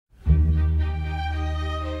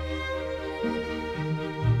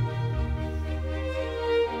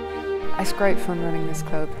It's great fun running this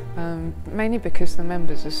club, mainly because the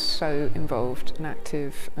members are so involved and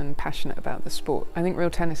active and passionate about the sport. I think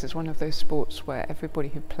real tennis is one of those sports where everybody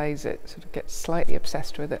who plays it sort of gets slightly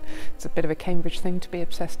obsessed with it. It's a bit of a Cambridge thing to be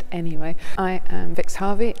obsessed anyway. I am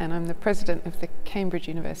Harvey and I'm the president of the Cambridge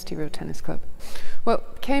University Real Tennis Club. Well,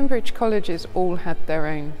 Cambridge colleges all had their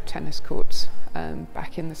own tennis courts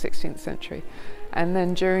back in the 16th century. And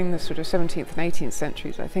then during the sort of 17th and 18th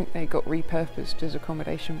centuries, I think they got repurposed as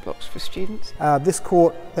accommodation blocks for students. This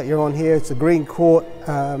court that you're on here, it's a green court,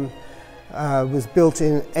 was built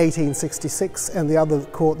in 1866, and the other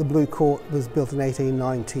court, the blue court, was built in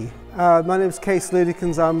 1890. My name is Kees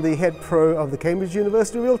Ludekens. I'm the head pro of the Cambridge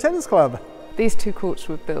University Real Tennis Club. These two courts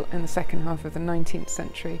were built in the second half of the 19th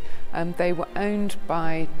century. They were owned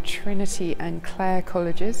by Trinity and Clare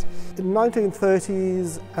colleges. In the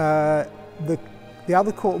 1930s, the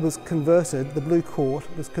other court was converted, the blue court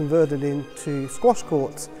was converted into squash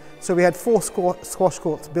courts. So we had 4 squash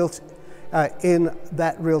courts built in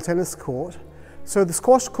that real tennis court. So the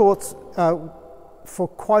squash courts, for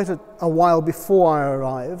quite a while before I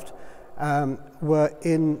arrived, were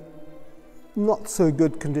in not so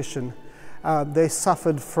good condition. They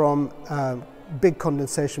suffered from big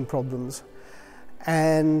condensation problems.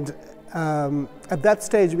 And at that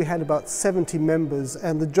stage we had about 70 members,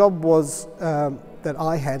 and the job was that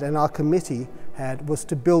I had and our committee had was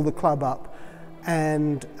to build the club up,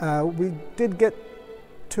 and we did get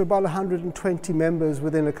to about 120 members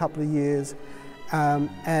within a couple of years,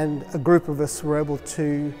 and a group of us were able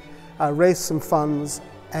to raise some funds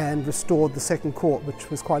and restored the second court,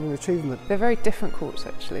 which was quite an achievement. They're very different courts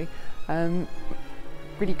actually.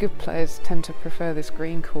 Really good players tend to prefer this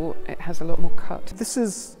green court. It has a lot more cut. This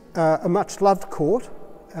is a much loved court.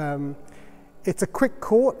 It's a quick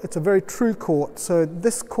court, it's a very true court. So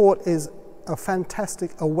this court is a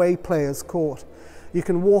fantastic away player's court. You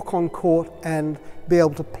can walk on court and be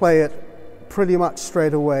able to play it pretty much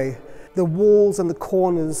straight away. The walls and the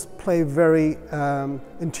corners play very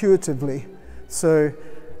intuitively. So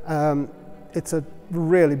it's a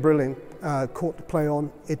really brilliant court to play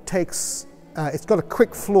on. It's got a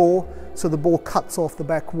quick floor, so the ball cuts off the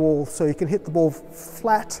back wall. So you can hit the ball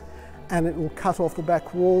flat and it will cut off the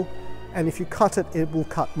back wall. And if you cut it, it will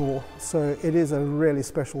cut more. So it is a really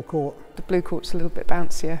special court. The blue court's a little bit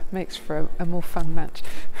bouncier, makes for a more fun match.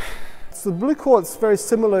 So the blue court's very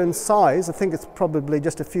similar in size. I think it's probably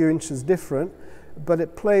just a few inches different, but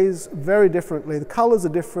it plays very differently. The colours are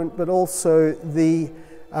different, but also the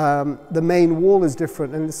main wall is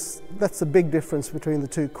different. And that's the big difference between the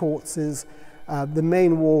two courts is the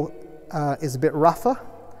main wall is a bit rougher,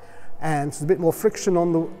 and there's a bit more friction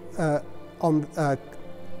on the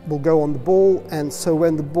will go on the ball, and so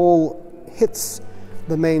when the ball hits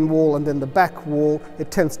the main wall and then the back wall, it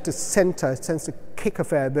tends to centre, it tends to kick a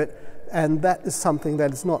fair bit, and that is something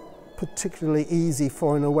that is not particularly easy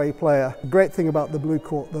for an away player. The great thing about the blue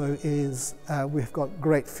court though is we've got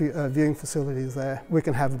great viewing facilities there. We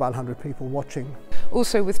can have about 100 people watching.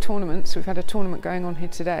 Also with tournaments, we've had a tournament going on here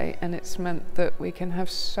today, and it's meant that we can have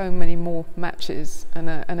so many more matches and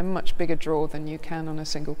a much bigger draw than you can on a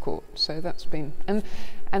single court. So that's been,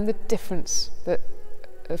 and the difference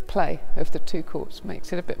of play of the two courts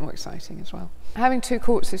makes it a bit more exciting as well. Having two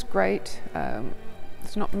courts is great.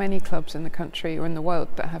 There's not many clubs in the country or in the world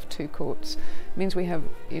that have two courts. It means we have,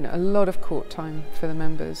 a lot of court time for the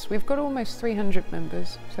members. We've got almost 300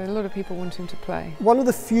 members, so a lot of people wanting to play. One of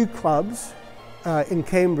the few clubs in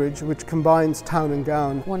Cambridge which combines town and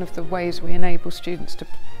gown. One of the ways we enable students to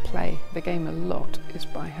play the game a lot is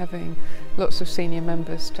by having lots of senior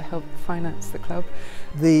members to help finance the club.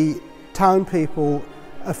 The town people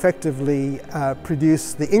effectively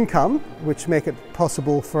produce the income, which make it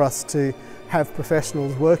possible for us to have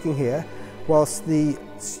professionals working here, whilst the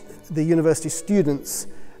university students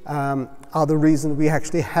are the reason we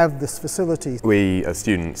actually have this facility. We as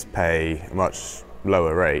students pay a much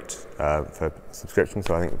lower rate for subscription,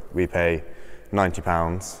 so I think we pay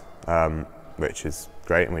 £90, which is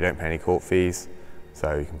great, and we don't pay any court fees,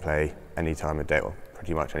 so you can play any time of day, or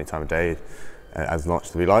pretty much any time of day, as much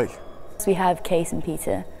as we like. We have Kees and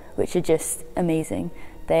Peter, which are just amazing.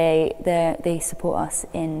 They support us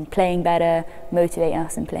in playing better, motivate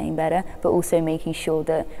us in playing better, but also making sure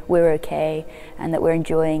that we're okay and that we're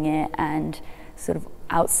enjoying it, and sort of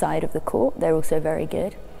outside of the court, they're also very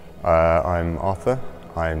good. I'm Arthur.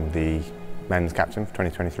 I'm the men's captain for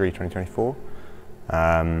 2023-2024,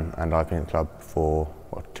 and I've been in the club for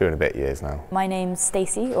 2 and a bit years now. My name's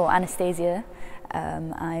Stacey, or Anastasia.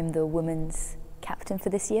 I'm the women's captain for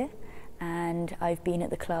this year, and I've been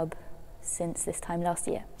at the club since this time last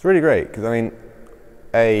year. It's really great because, I mean,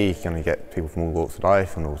 you're going to get people from all walks of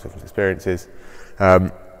life and all different experiences,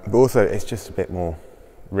 but also it's just a bit more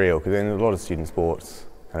real, because in a lot of student sports,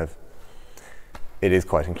 it is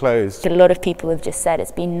quite enclosed. A lot of people have just said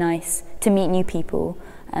it's been nice to meet new people,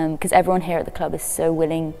 because everyone here at the club is so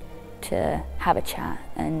willing to have a chat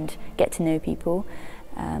and get to know people,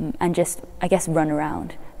 and just, I guess, run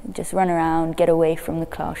around, get away from the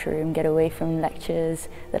classroom, get away from lectures,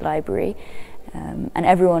 the library, and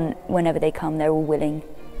everyone, whenever they come, they're all willing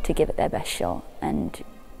to give it their best shot and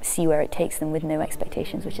see where it takes them with no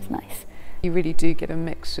expectations, which is nice. You really do get a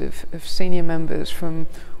mix of senior members from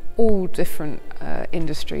all different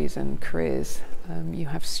industries and careers. You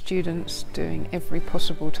have students doing every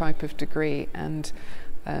possible type of degree and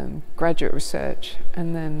graduate research,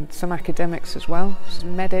 and then some academics as well,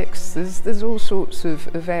 some medics. There's all sorts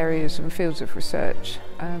of areas and fields of research.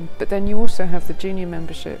 But then you also have the junior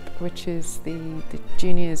membership, which is the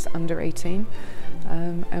juniors under 18,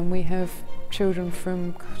 and we have children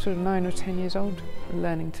from sort of 9 or 10 years old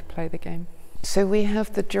learning to play the game. So we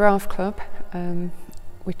have the Giraffe Club,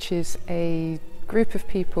 which is a group of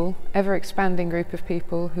people, ever-expanding group of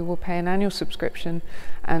people, who will pay an annual subscription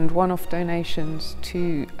and one-off donations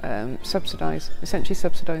to essentially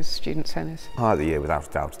subsidise student tennis. Highlight of the year, without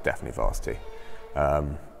a doubt, is definitely Varsity.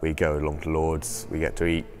 We go along to Lords, we get to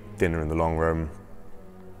eat dinner in the long room.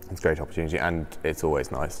 It's a great opportunity, and it's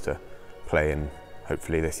always nice to play and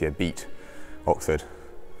hopefully this year beat Oxford,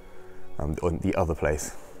 or the other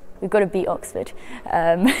place. We've got to beat Oxford.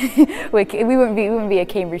 We wouldn't be a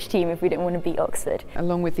Cambridge team if we didn't want to beat Oxford.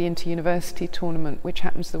 Along with the inter-university tournament, which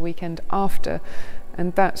happens the weekend after,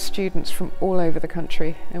 and that's students from all over the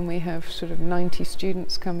country, and we have sort of 90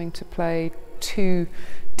 students coming to play 2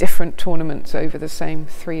 different tournaments over the same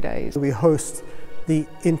 3 days. We host the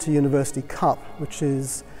Inter-University Cup, which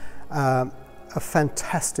is a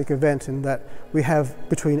fantastic event in that we have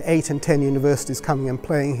between 8 and 10 universities coming and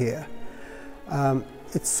playing here.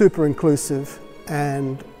 It's super inclusive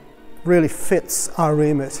and really fits our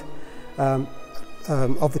remit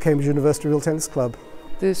of the Cambridge University Real Tennis Club.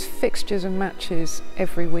 There's fixtures and matches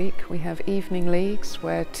every week. We have evening leagues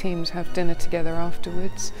where teams have dinner together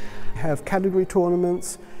afterwards. We have category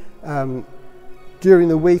tournaments. During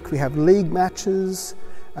the week we have league matches,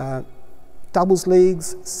 doubles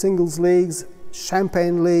leagues, singles leagues,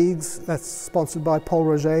 champagne leagues, that's sponsored by Paul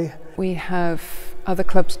Roger. We have other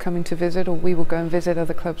clubs coming to visit, or we will go and visit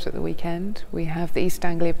other clubs at the weekend. We have the East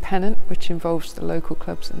Anglia Pennant, which involves the local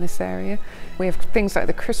clubs in this area. We have things like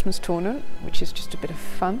the Christmas tournament, which is just a bit of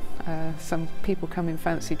fun. Some people come in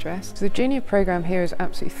fancy dress. So the junior programme here is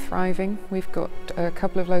absolutely thriving. We've got a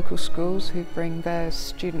couple of local schools who bring their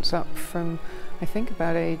students up from, I think,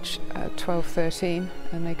 about age 12, 13,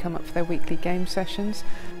 and they come up for their weekly game sessions.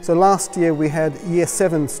 So last year we had Year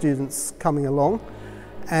 7 students coming along,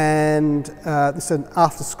 and this is an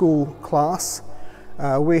after-school class.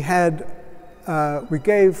 We gave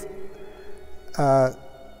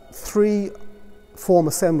 3 form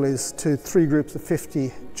assemblies to 3 groups of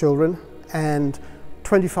 50 children, and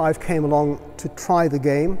 25 came along to try the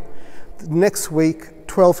game. The next week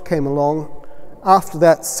 12 came along. After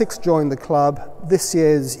that, 6 joined the club. This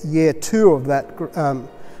year's Year 2 of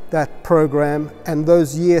that program, and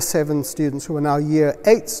those Year 7 students who are now Year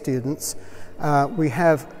 8 students, we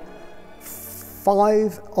have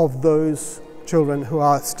 5 of those children who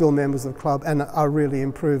are still members of the club and are really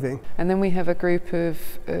improving. And then we have a group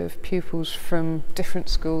of pupils from different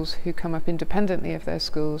schools who come up independently of their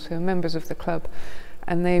schools, who are members of the club,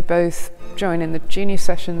 and they both join in the junior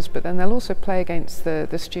sessions, but then they'll also play against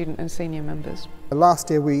the student and senior members. Last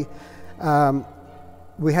year we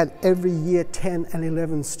had every Year 10 and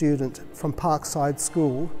 11 student from Parkside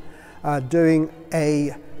School doing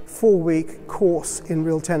a 4-week course in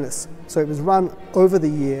real tennis. So it was run over the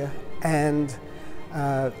year, and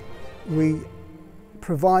we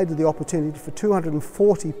provided the opportunity for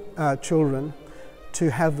 240 children to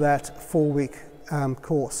have that 4-week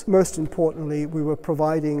course. Most importantly, we were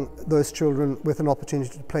providing those children with an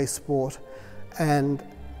opportunity to play sport, and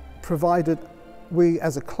we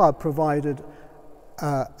as a club provided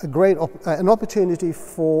an opportunity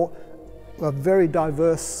for a very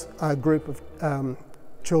diverse group of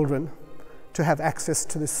children to have access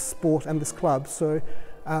to this sport and this club. So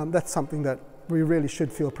that's something that we really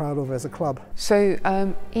should feel proud of as a club. So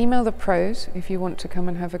email the pros if you want to come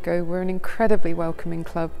and have a go. We're an incredibly welcoming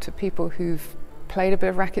club to people who've played a bit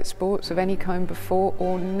of racket sports of any kind before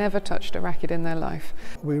or never touched a racket in their life.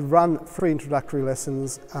 We run free introductory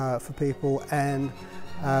lessons for people, and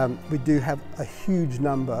we do have a huge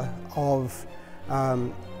number of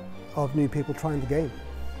new people trying the game.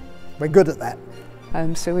 We're good at that.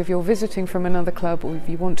 So if you're visiting from another club or if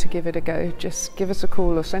you want to give it a go, just give us a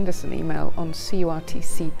call or send us an email on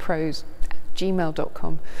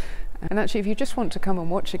curtcpros@gmail.com. And actually, if you just want to come and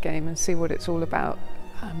watch a game and see what it's all about,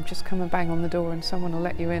 just come and bang on the door and someone will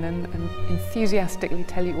let you in and enthusiastically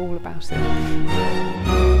tell you all about it.